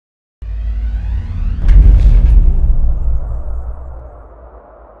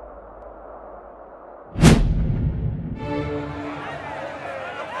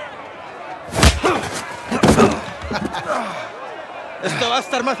a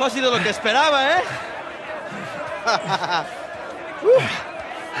estar más fácil de lo que esperaba, ¿eh?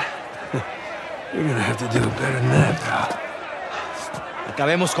 You're gonna have to do better than that, pal.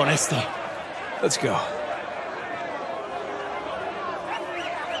 Acabemos con esto. Let's go.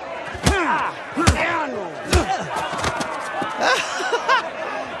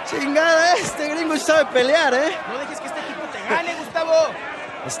 Chingada, este gringo sabe pelear, ¿eh? No dejes que este equipo te gane, Gustavo.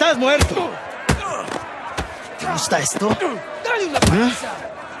 Estás muerto. ¿Te gusta esto? Dale una paliza.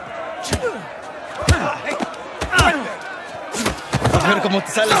 A ver cómo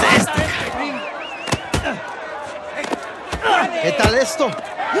te sales de este. ¿Qué tal esto?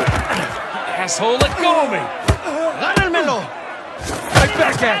 Asshole, let go of me! ¡Gánenmelo! Right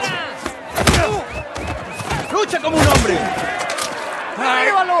back at you! ¡Lucha como un hombre!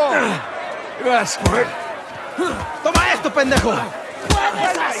 ¡Arribalo! You asked for it. ¡Toma esto, pendejo!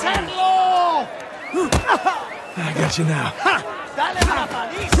 ¡Puedes hacerlo! I got you now. ¡Dale una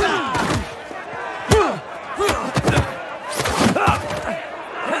paliza!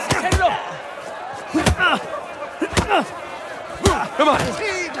 ¡Puedes hacerlo! Come on.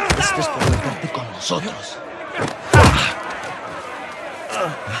 Esto es por vengarte con nosotros.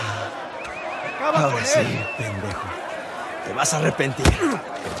 Ahora sí, pendejo. Te vas a arrepentir.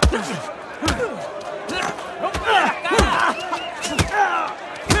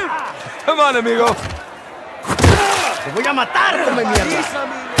 Come on, amigo. ¡Te voy a matar, come mierda!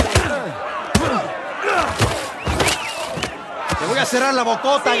 ¡Te voy a cerrar la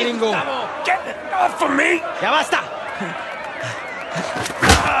bocota, gringo! Get it off of me! ¡Ya basta!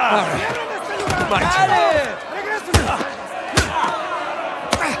 ¡Dale!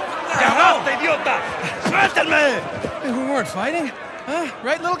 ¡Ya basta, idiota! ¡Suéltenme! Hey, we weren't fighting. Huh?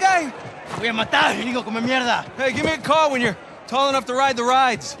 Right, little guy? ¡Te voy a matar, gringo, come mierda! Hey, give me a call when you're tall enough to ride the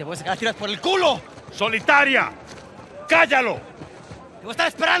rides. ¡Te voy a sacar a tiras por el culo! ¡Solitaria! ¡Cállalo! ¡Te voy a estar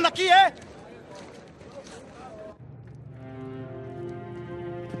esperando aquí, eh!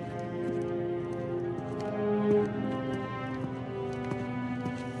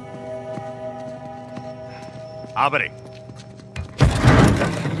 ¡Abre!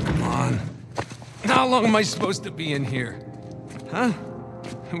 Come on. How long am I supposed to be in here? Huh?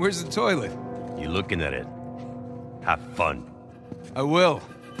 Where's the toilet? You looking at it? Have fun. I will.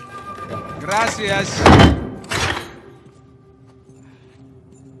 Gracias.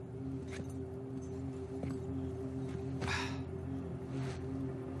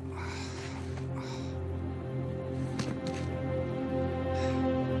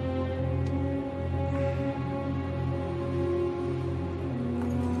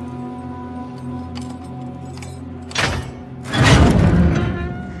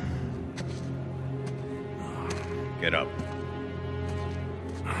 Get up.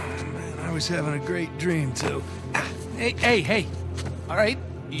 Man, I was having a great dream, too. Hey, hey, hey. All right,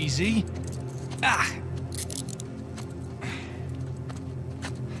 easy. Ah.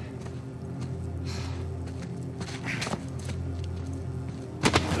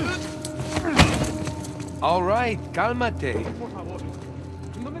 All right, cálmate.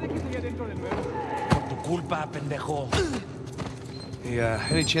 Por tu culpa, pendejo. Hey,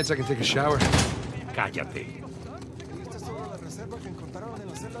 any chance I can take a shower? Cállate.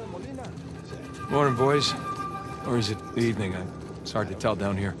 Morning, boys. Or is it evening? It's hard to tell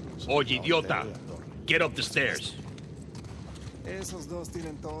down here. Oye, idiota. Get up the stairs.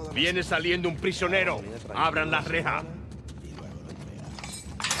 Viene saliendo un prisionero. Abran la reja.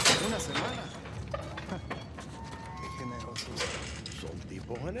 Una semana. Qué generosos. Son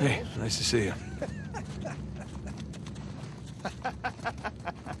tipos generosos. Hey, nice to see you.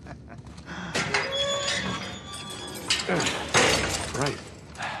 Right.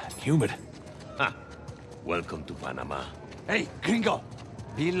 Humid. Ah, welcome to Panama. ¡Hey, gringo!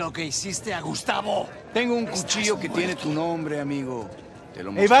 Vi lo que hiciste a Gustavo. Tengo un cuchillo que tiene tu nombre, amigo. Te lo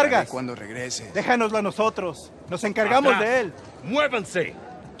Hey, mostraré Vargas. cuando regrese. Déjanoslo a nosotros. Nos encargamos Atrás. de él. ¡Muévanse!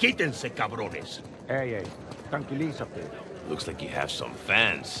 ¡Quítense, cabrones! Ey, tranquilízate. Looks like you have some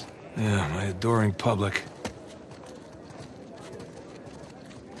fans. Yeah, my adoring public.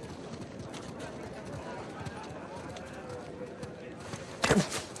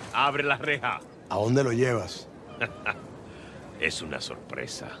 Abre la reja. ¿A dónde lo llevas? Es una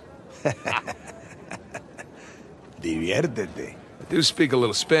sorpresa. Diviértete. I do speak a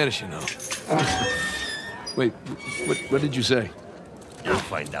little Spanish, you know. Wait, what did you say? You'll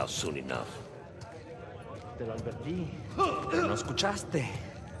find out soon enough. Te lo advertí, pero no escuchaste.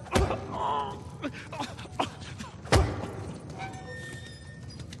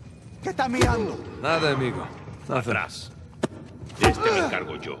 ¿Qué está mirando? Nada, amigo. Nothing. Atrás. De este me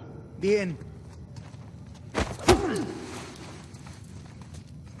encargo yo. Bien.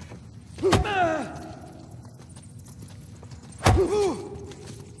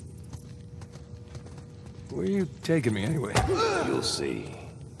 Where are you taking me anyway? You'll see.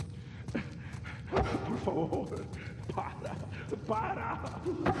 Por favor, para.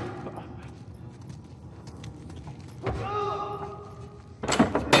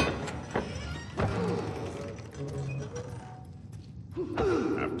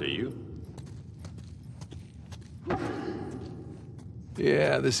 After you.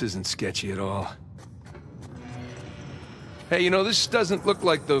 Yeah, this isn't sketchy at all. Hey, you know, this doesn't look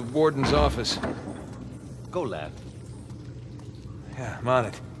like the warden's office. Go left. Yeah, I'm on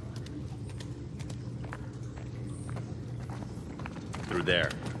it. Through there.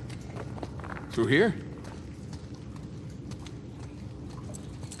 Through here?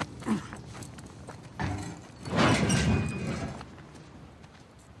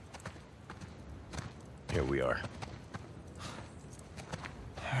 Here we are.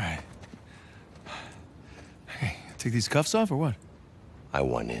 All right. Hey, take these cuffs off or what? I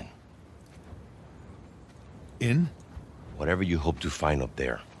want in. In? Whatever you hope to find up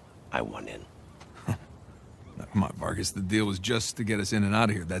there, I want in. Now, come on, Vargas. The deal was just to get us in and out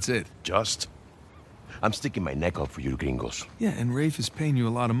of here. That's it. Just? I'm sticking my neck out for you gringos. Yeah, and Rafe is paying you a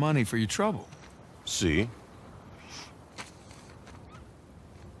lot of money for your trouble. See?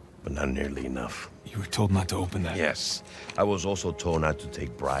 But not nearly enough. You were told not to open that. Yes. I was also told not to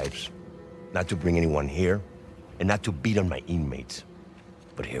take bribes, not to bring anyone here, and not to beat on my inmates.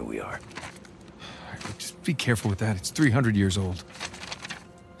 But here we are. All right, just be careful with that. It's 300 years old.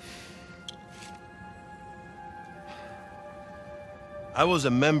 I was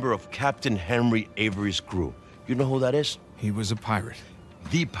a member of Captain Henry Avery's crew. You know who that is? He was a pirate.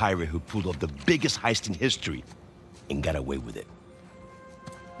 The pirate who pulled off the biggest heist in history and got away with it.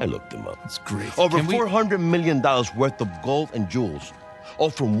 I looked him up. That's great. Over Can we- $400 million worth of gold and jewels, all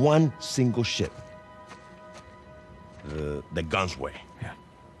from one single ship. The Gunsway. Yeah.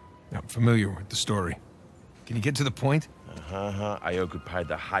 I'm familiar with the story. Can you get to the point? I occupied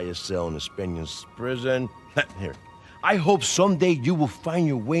the highest cell in the Spaniards' prison. Here. I hope someday you will find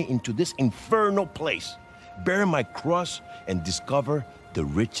your way into this infernal place, bear my cross, and discover the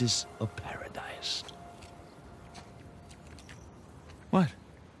riches of paradise. What?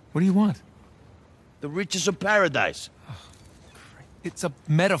 What do you want? The riches of paradise. It's a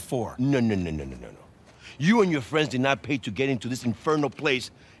metaphor. No. You and your friends did not pay to get into this infernal place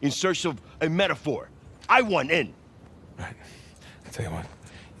in search of a metaphor. I want in. Right. I'll tell you what.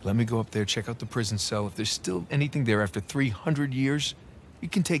 Let me go up there, check out the prison cell. If there's still anything there after 300 years, you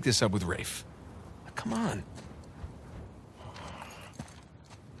can take this up with Rafe. Now, come on.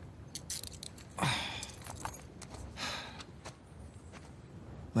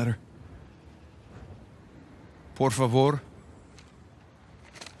 Letter. Por favor.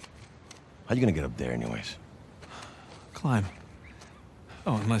 How you gonna get up there anyways? Climb.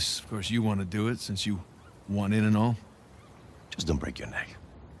 Oh, unless, of course, you want to do it, since you want in and all. Just don't break your neck.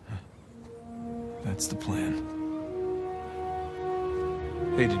 That's the plan.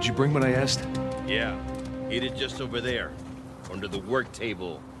 Hey, did you bring what I asked? Yeah, it is just over there, under the work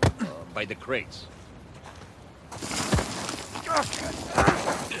table, by the crates.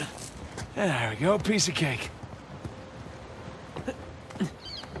 There we go, piece of cake.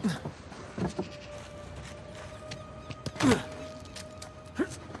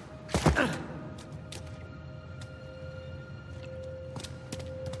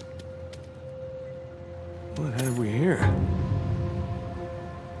 What have we here?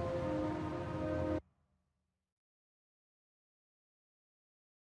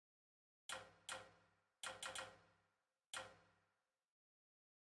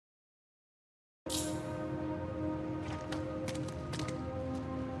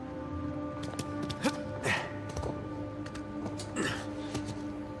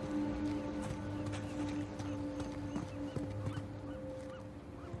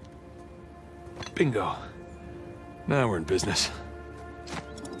 Bingo. Now we're in business.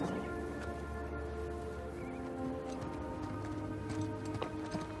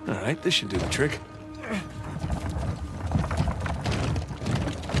 All right, this should do the trick.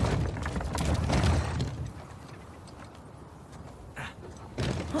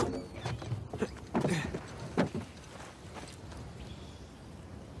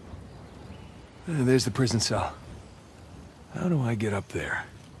 There's the prison cell. How do I get up there?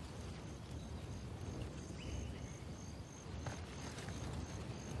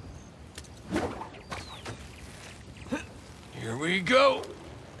 Here we go.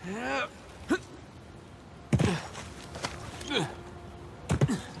 Yeah.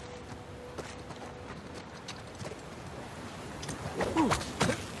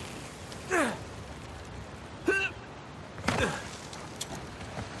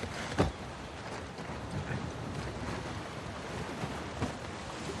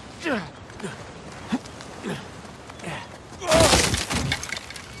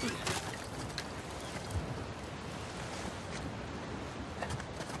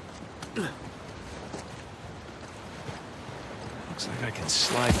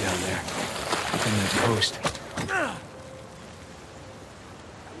 slide down there. Up in that post.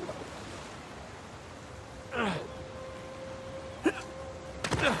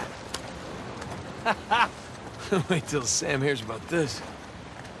 Wait till Sam hears about this.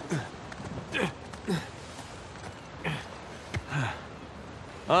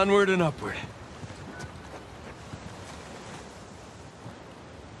 Onward and upward.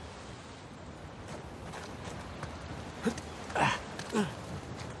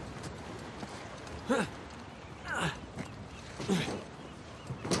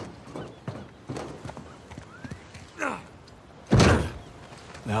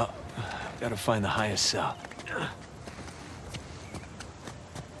 Now, gotta find the highest cell.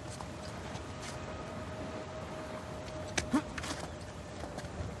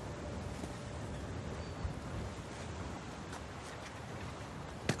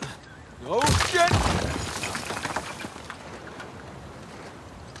 Oh, shit!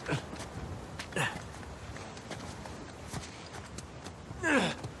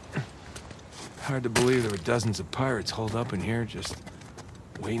 Hard to believe there were dozens of pirates holed up in here, just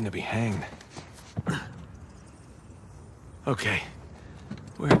waiting to be hanged. Okay,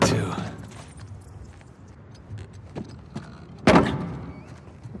 where to?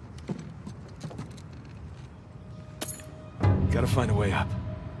 Gotta find a way up.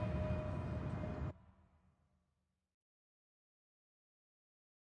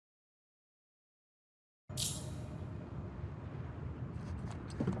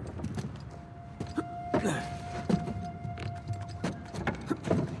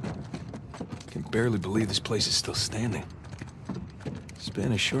 Can barely believe this place is still standing.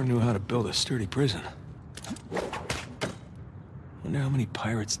 Spanish sure knew how to build a sturdy prison. Wonder how many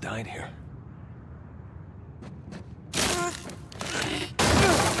pirates died here.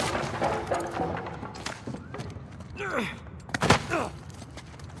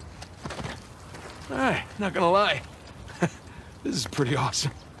 Alright, not gonna lie. This is pretty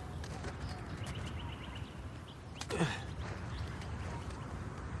awesome.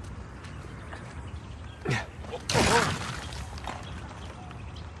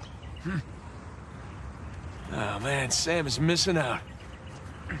 Oh man, Sam is missing out.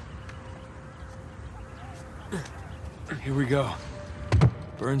 Here we go.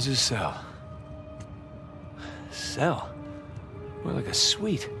 Burns' cell. Cell? More like a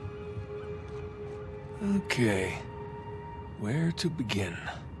suite. Okay. Where to begin?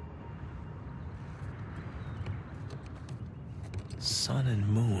 Sun and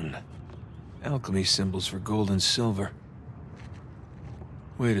moon. Alchemy symbols for gold and silver.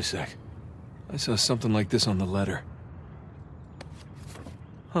 Wait a sec. I saw something like this on the letter.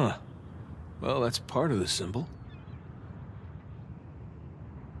 Huh. Well, that's part of the symbol.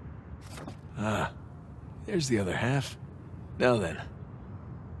 Ah. There's the other half. Now then.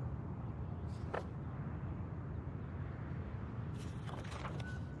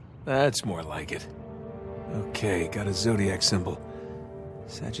 That's more like it. Okay, got a zodiac symbol.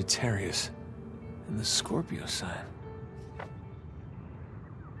 Sagittarius. And the Scorpio sign.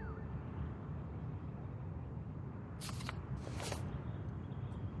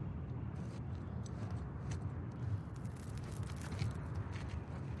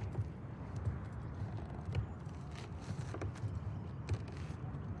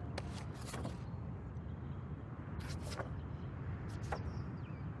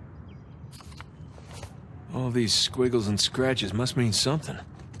 All these squiggles and scratches must mean something.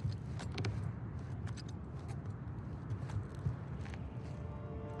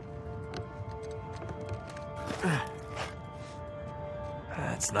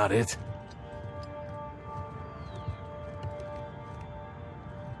 That's not it.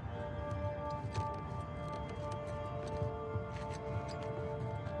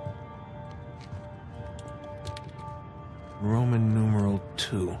 Roman numeral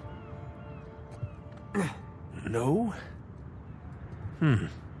 2. No?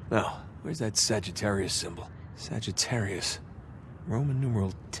 Now, where's that Sagittarius symbol? Sagittarius. Roman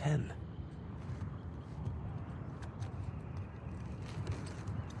numeral 10.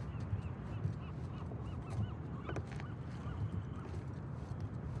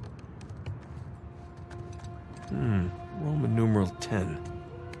 Roman numeral 10.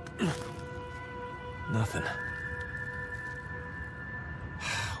 Nothing.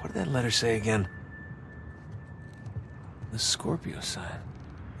 What did that letter say again? The Scorpio sign.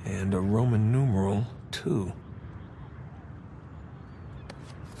 And a Roman numeral 2.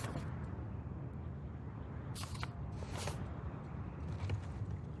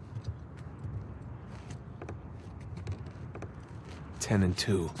 Ten and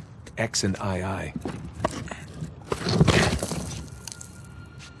 2. X and II.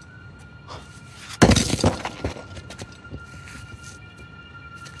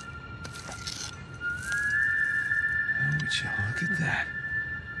 that.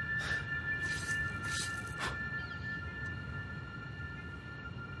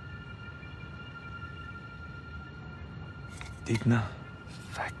 Digna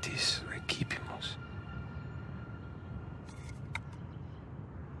factis recipimus.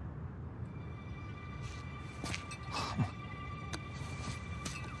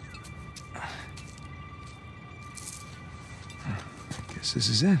 Guess this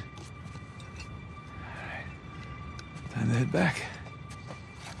is it. All right. Time to head back.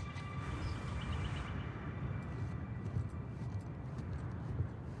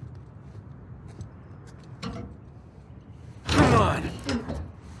 Come on.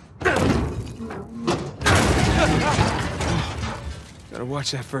 Gotta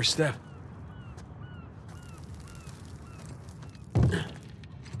watch that first step.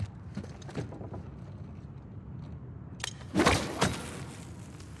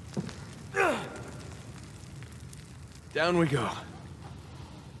 Down we go.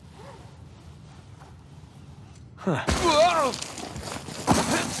 Huh. Whoa!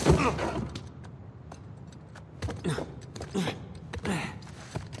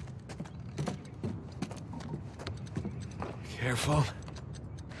 Careful.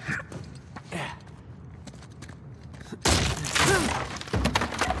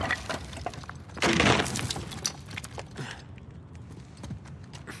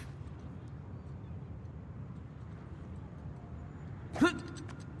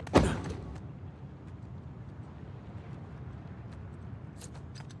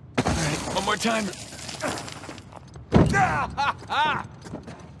 One more time. Yeah,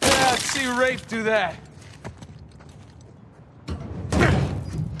 let's see Rafe do that.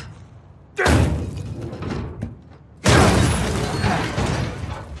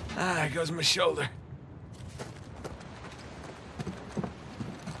 There goes my shoulder.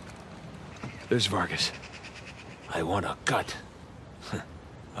 There's Vargas. I want a cut.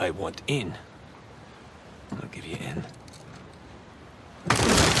 I want in. I'll give you in.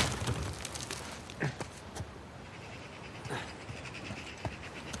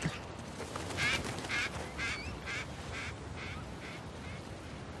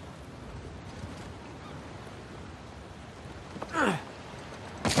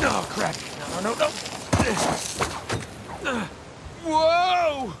 Oh, crap. No.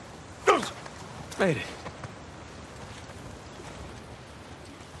 Whoa! Made it.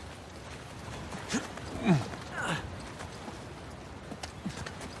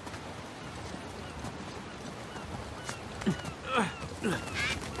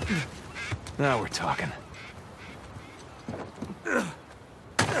 Now we're talking.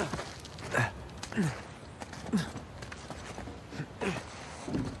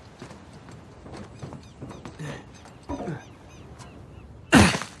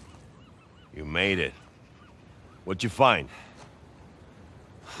 You made it. What'd you find?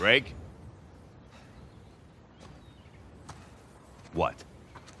 Greg? What?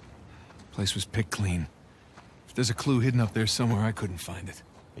 Place was picked clean. If there's a clue hidden up there somewhere, I couldn't find it.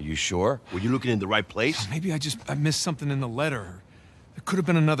 Are you sure? Were you looking in the right place? Maybe I missed something in the letter. There could have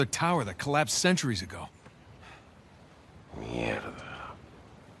been another tower that collapsed centuries ago. Mierda.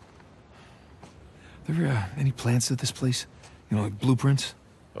 There any plans to this place? You know, like blueprints?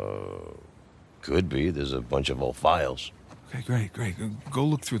 Could be. There's a bunch of old files. Okay, great. Go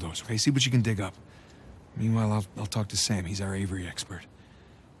look through those, okay? See what you can dig up. Meanwhile, I'll talk to Sam. He's our Avery expert.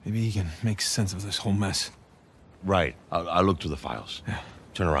 Maybe he can make sense of this whole mess. Right. I'll look through the files. Yeah.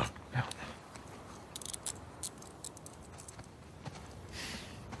 Turn around. Yeah.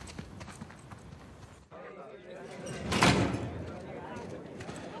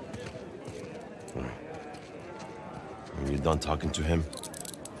 When you're done talking to him,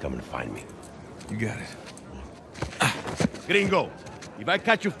 come and find me. You got it. Gringo, if I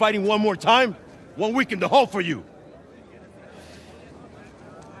catch you fighting one more time, 1 week in the hole for you.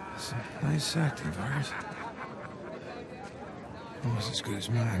 It's a nice acting, Vargas. Almost as good as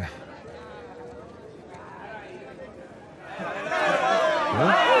mine.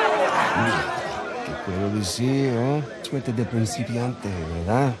 ¿Qué puedo decir, eh? Suerte de principiante,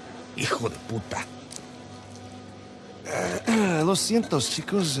 ¿verdad? Hijo de puta. Lo siento,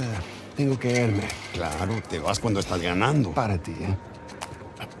 chicos. Tengo que irme. Claro, te vas cuando estás ganando. Para ti, ¿eh?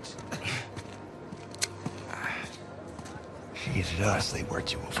 Jesus, they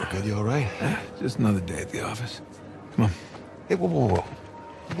worked you over good. You all right? Just another day at the office. Come on. Hey, whoa.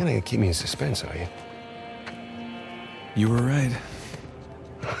 You're gonna keep me in suspense, are you? You were right.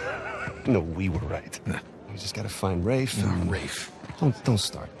 No, we were right. No. We just gotta find Rafe. No, and... Rafe. Don't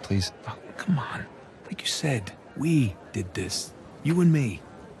start, please. Oh, come on. Like you said, we did this. You and me.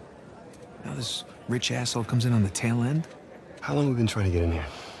 Now this rich asshole comes in on the tail end? How long have we been trying to get in here?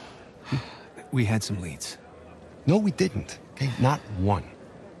 We had some leads. No, we didn't. Okay, not one.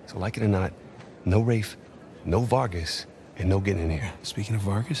 So like it or not, no Rafe, no Vargas, and no getting in here. Speaking of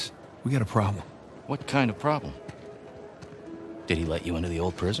Vargas, we got a problem. What kind of problem? Did he let you into the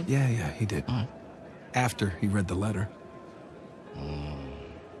old prison? Yeah, he did. All right. After he read the letter.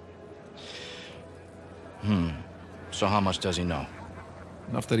 So how much does he know?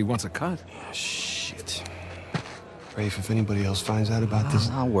 Enough that he wants a cut. Shit. Rafe, if anybody else finds out about this...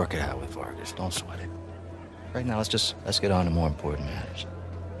 I'll work it out with Vargas. Don't sweat it. Right now, let's get on to more important matters.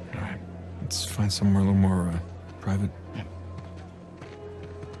 All right. Let's find somewhere a little more, private. Yeah.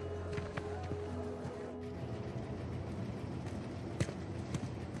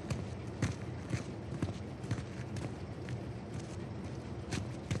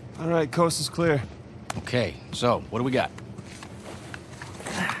 All right, coast is clear. Okay, so what do we got?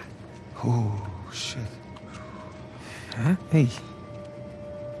 Oh, shit. Huh? Hey,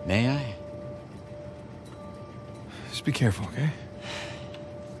 May I? just be careful, okay?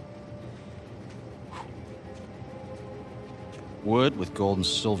 Wood with gold and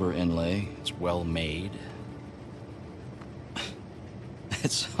silver inlay. It's well made.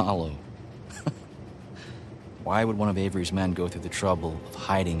 It's hollow. Why would one of Avery's men go through the trouble of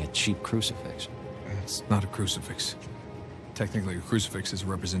hiding a cheap crucifix? It's not a crucifix. Technically, a crucifix is a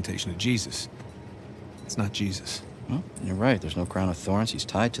representation of Jesus. It's not Jesus. Well, you're right. There's no crown of thorns. He's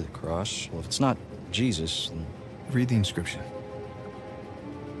tied to the cross. Well, if it's not Jesus, then... Read the inscription.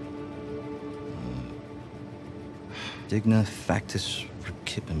 Digna factus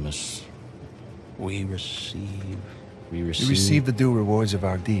recipimus. We receive... We receive the due rewards of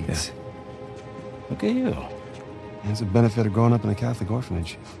our deeds. Look at you. And it's a benefit of growing up in a Catholic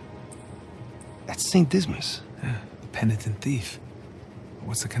orphanage. That's St. Dismas. Yeah, penitent thief.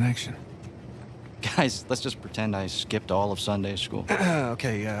 What's the connection? Guys, let's just pretend I skipped all of Sunday school.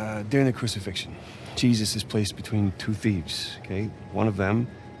 Okay, during the crucifixion, Jesus is placed between two thieves, okay? One of them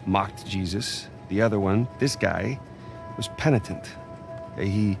mocked Jesus. The other one, this guy, was penitent. Okay,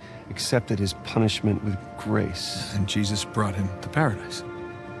 he accepted his punishment with grace. And Jesus brought him to paradise.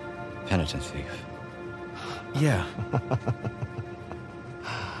 Penitent thief. Yeah.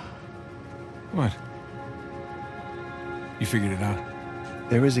 What? You figured it out?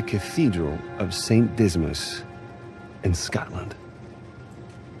 There is a cathedral of St. Dismas in Scotland.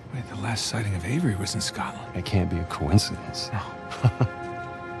 Wait, the last sighting of Avery was in Scotland. It can't be a coincidence. No.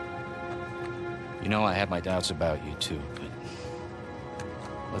 You know, I have my doubts about you too, but...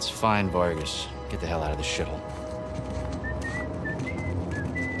 Let's find Vargas. Get the hell out of this shithole.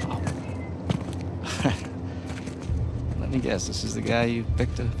 Oh. Let me guess, this is the guy you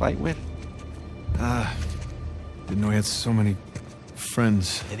picked a fight with? Didn't know he had so many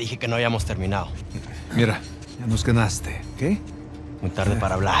friends. Te dije que no hayamos terminado. Mira, ya nos ganaste, ¿ok? Muy tarde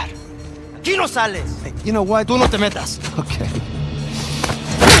para hablar. ¡Aquí no sales! Hey, you know what? Tú no te metas. Okay.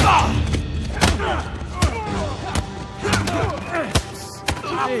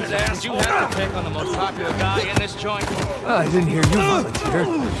 Jesus, you have to pick on the most popular guy in this joint. I didn't hear you volunteer.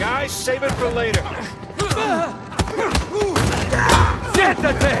 Guys, save it for later.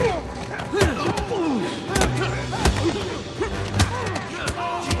 Siéntate!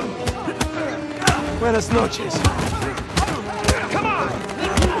 Buenas noches. Come on!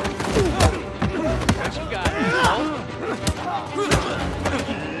 What you got, asshole?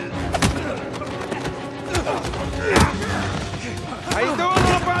 How you doing,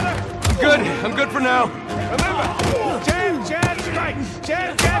 little brother? I'm good for now. Remember, jab, strike.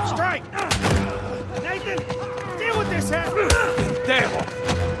 Jab, strike. Nathan, deal with this hat. Damn!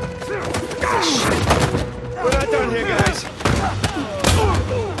 We're not done here, guys.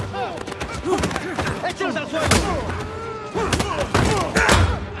 ¡Échalos al suelo!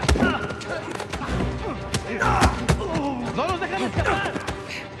 ¡No los dejan escapar!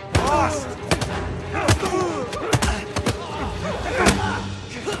 Lost.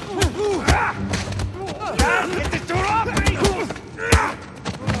 Get this dude off me!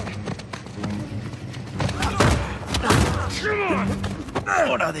 Come on!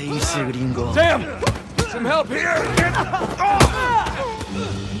 Hora de irse, gringo. Damn! Some help here! Get off!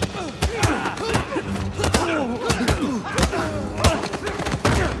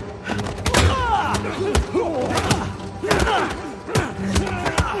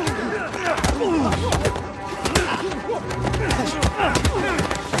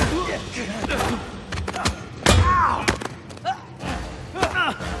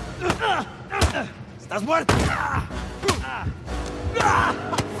 ¿Estás muerto?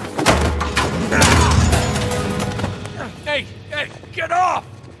 Hey, get off!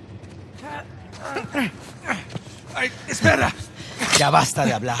 Ay, espera. Ya basta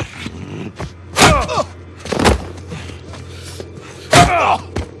de hablar.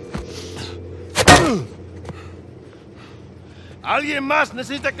 Alguien más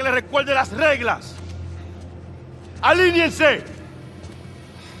necesita que le recuerde las reglas. ¡Alíñense!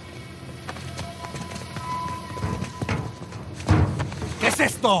 ¿Qué es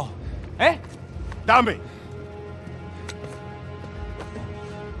esto? ¿Eh? Dame.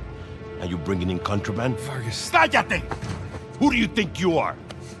 Are you bringing in contraband? Vargas. ¡Cállate! Who do you think you are?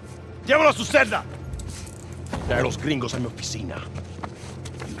 Llévalo a su celda. Trae a los gringos a mi oficina.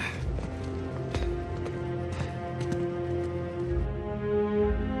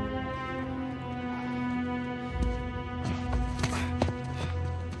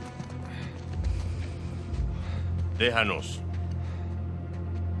 Déjanos.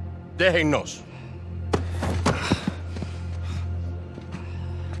 Déjennos.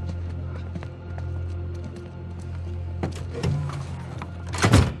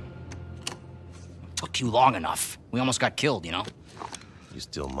 Took you long enough. We almost got killed, you know? You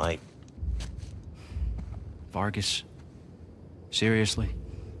still might. Vargas? Seriously?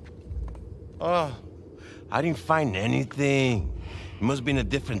 Oh, I didn't find anything. It must be in a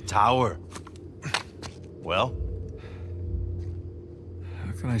different tower. Well?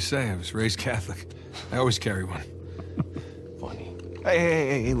 What can I say? I was raised Catholic. I always carry one. Funny.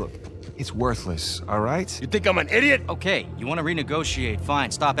 Hey, look. It's worthless, all right? You think I'm an idiot? Okay, you want to renegotiate,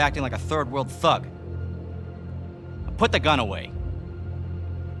 fine. Stop acting like a third-world thug. Put the gun away.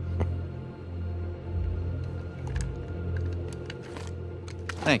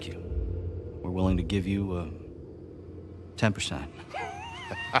 Thank you. We're willing to give you, 10%.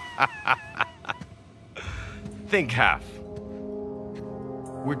 Think half.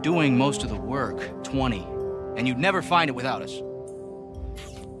 We're doing most of the work, 20. And you'd never find it without us.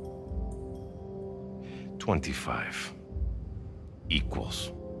 25.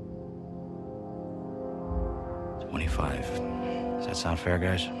 Equals. 25. Does that sound fair,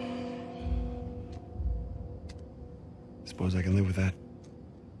 guys? Suppose I can live with that.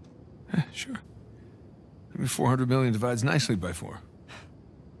 Sure. I mean, 400 million divides nicely by 4.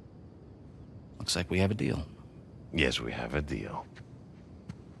 Looks like we have a deal. Yes, we have a deal.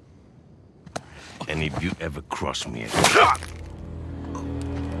 And if you ever cross me again...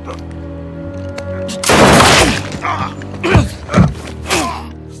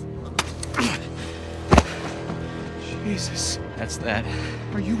 Jesus. That's that.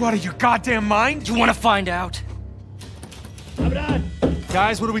 Are you out of your goddamn mind? Do you want to find out?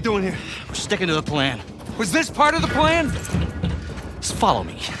 Guys, what are we doing here? We're sticking to the plan. Was this part of the plan? Just follow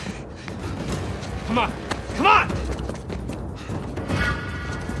me. Come on. Come on!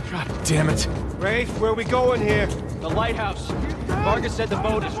 God damn it. Rafe, where are we going here? The lighthouse. Vargas said the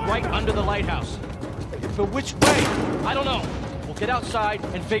boat is right under the lighthouse. But which way? I don't know. We'll get outside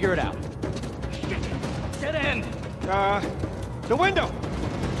and figure it out. Dead end. The window!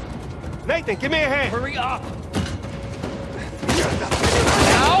 Nathan, give me a hand! Hurry up.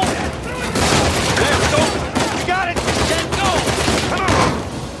 Now! There, it's open! You got it! Then go! Come on!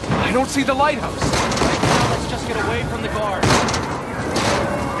 I don't see the lighthouse. Now let's just get away from the guard.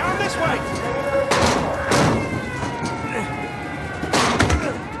 Down this way!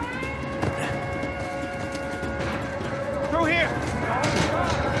 Through here!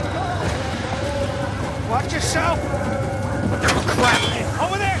 Watch yourself! Crap!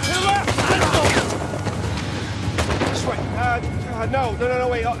 Over there, to the left! This way. No,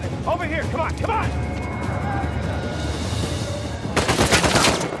 wait. Over here, come on!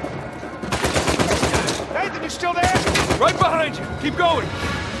 Nathan, you still there? Right behind you. Keep going.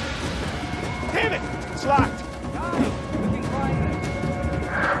 Damn it! It's locked.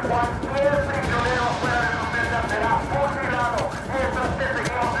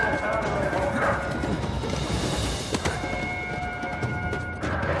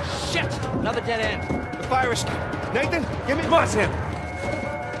 Shit! Another dead end. The fire escape. Nathan, give me... Come on, Sam.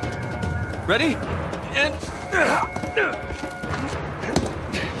 Ready? And...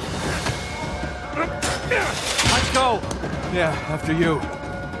 Let's go. Yeah, after you.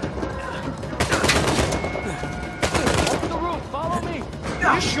 Open the roof. Follow me.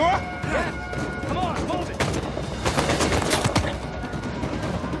 You sure? Yes. Come on, move it.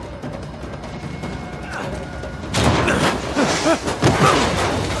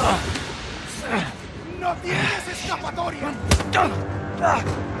 ¡No tienes escapatoria!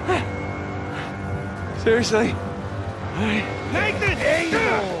 Seriously? Nathan!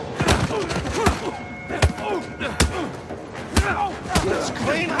 Let's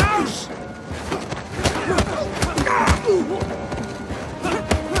clean house!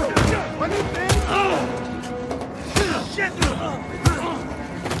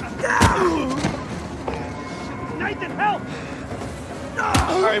 Captain, help!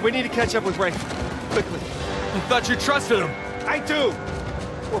 All right, we need to catch up with Ray. Quickly. I thought you trusted him. I do!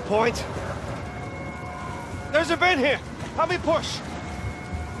 4 points. There's a vent here! Help me push!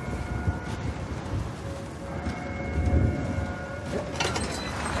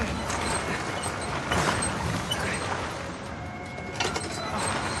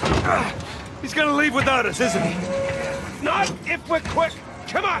 He's gonna leave without us, isn't he? Not if we're quick!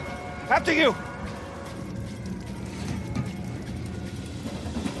 Come on! After you!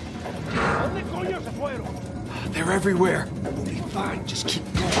 They're everywhere. We'll be fine. Just keep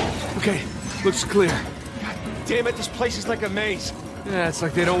going. Okay, looks clear. God damn it, this place is like a maze. Yeah, it's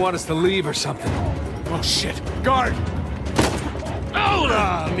like they don't want us to leave or something. Oh, shit. Guard!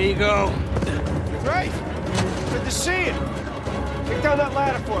 Hola, amigo! Right? Good to see you. Take down that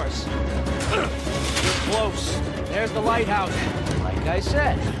ladder for us. You're close. There's the lighthouse. Like I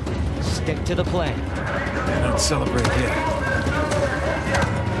said, stick to the plan. Don't celebrate yet.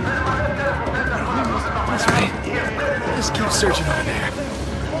 That's right. Just keep searching over there.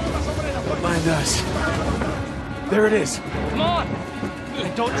 Don't mind us. There it is. Come on!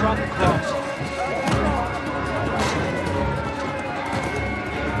 And don't drop the clothes.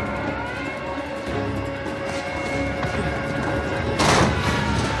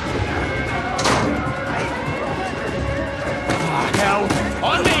 Hell.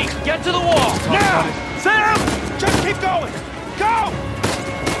 On me! Get to the wall! Now! Sam! Just keep going! Go!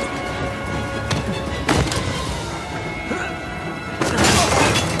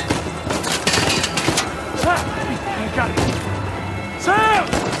 I got it. Sam!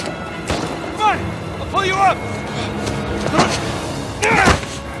 Come on! I'll pull you up!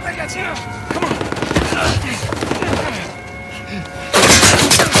 I got you! Come on!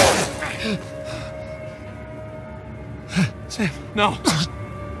 Sam, no.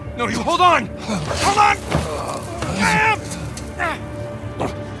 No, you hold on! Hold on! Sam!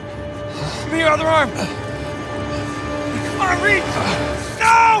 Give me your other arm! Come on, reach!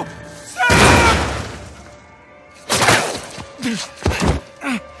 No!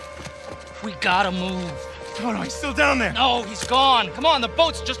 We gotta move. Oh, no, he's still down there. No, he's gone. Come on, the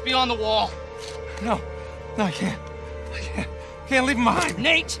boat's just beyond the wall. No, I can't. Can't leave him behind.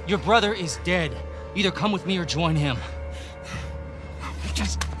 Nate, your brother is dead. Either come with me or join him.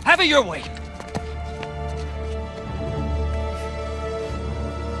 Just have it your way.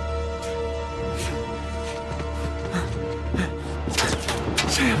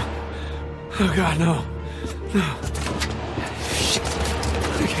 Sam. Oh, God, no. No. Shit.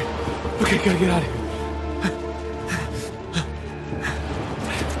 Okay, gotta get out of here.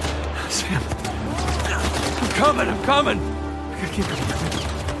 Sam. I'm coming. I gotta keep going.